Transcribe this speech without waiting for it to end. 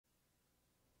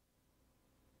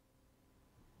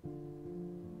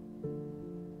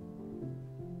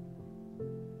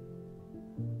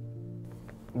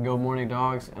Good morning,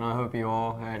 dogs, and I hope you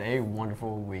all had a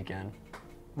wonderful weekend.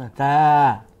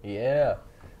 Yeah,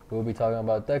 we'll be talking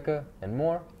about DECA and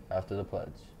more after the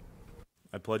pledge.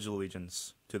 I pledge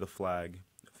allegiance to the flag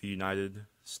of the United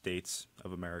States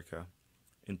of America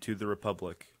and to the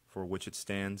republic for which it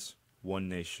stands, one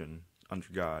nation, under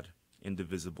God,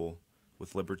 indivisible,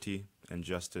 with liberty and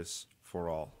justice for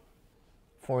all.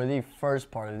 For the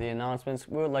first part of the announcements,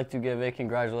 we would like to give a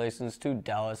congratulations to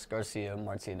Dallas Garcia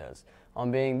Martinez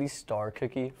on being the star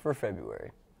cookie for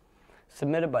February.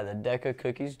 Submitted by the DECA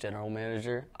Cookies General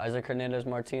Manager, Isaac Hernandez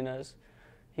Martinez,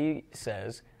 he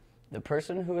says, the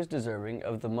person who is deserving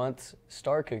of the month's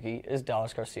star cookie is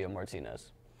Dallas Garcia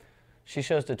Martinez. She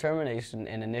shows determination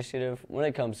and initiative when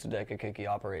it comes to DECA cookie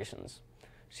operations.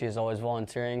 She is always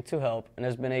volunteering to help and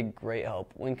has been a great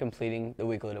help when completing the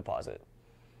weekly deposit.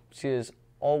 She is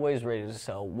always ready to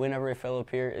sell whenever a fellow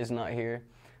peer is not here,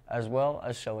 as well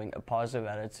as showing a positive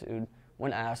attitude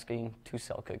when asking to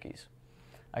sell cookies.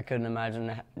 I couldn't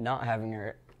imagine not having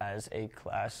her as a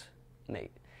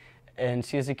classmate, and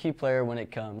she is a key player when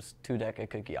it comes to DECA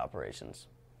cookie operations.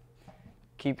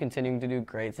 Keep continuing to do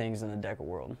great things in the DECA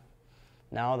world.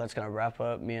 Now that's going to wrap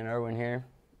up me and Erwin here.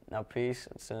 Now peace,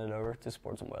 and send it over to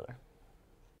sports and weather.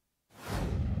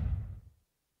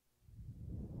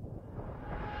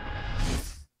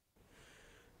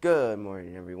 Good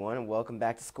morning, everyone, and welcome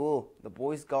back to school. The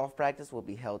boys' golf practice will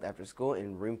be held after school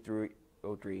in room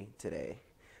 303 today.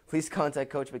 Please contact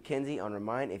Coach McKenzie on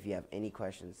Remind if you have any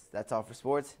questions. That's all for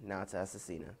sports. Now to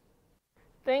Assassina.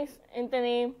 Thanks,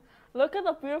 Anthony. Look at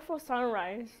the beautiful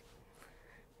sunrise.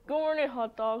 Good morning,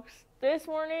 hot dogs. This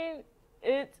morning,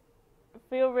 it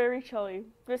feels very chilly.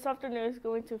 This afternoon is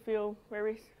going to feel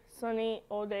very sunny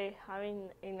all day, having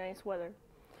a nice weather.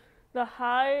 The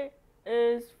high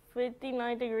is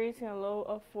 59 degrees and a low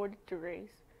of 40 degrees.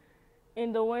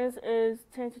 And the winds is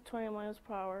 10 to 20 miles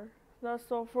per hour. That's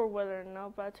all for weather. Now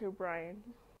back to Brian.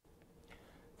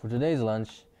 For today's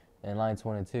lunch, in line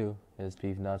 22 is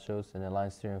beef nachos, and in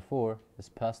lines 3 and 4 is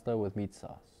pasta with meat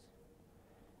sauce.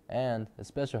 And a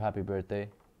special happy birthday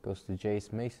goes to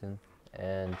Jace Mason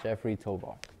and Jeffrey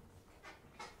Tovar.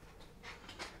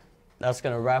 That's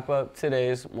going to wrap up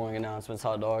today's morning announcements,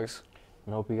 hot dogs.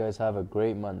 And hope you guys have a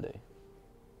great Monday.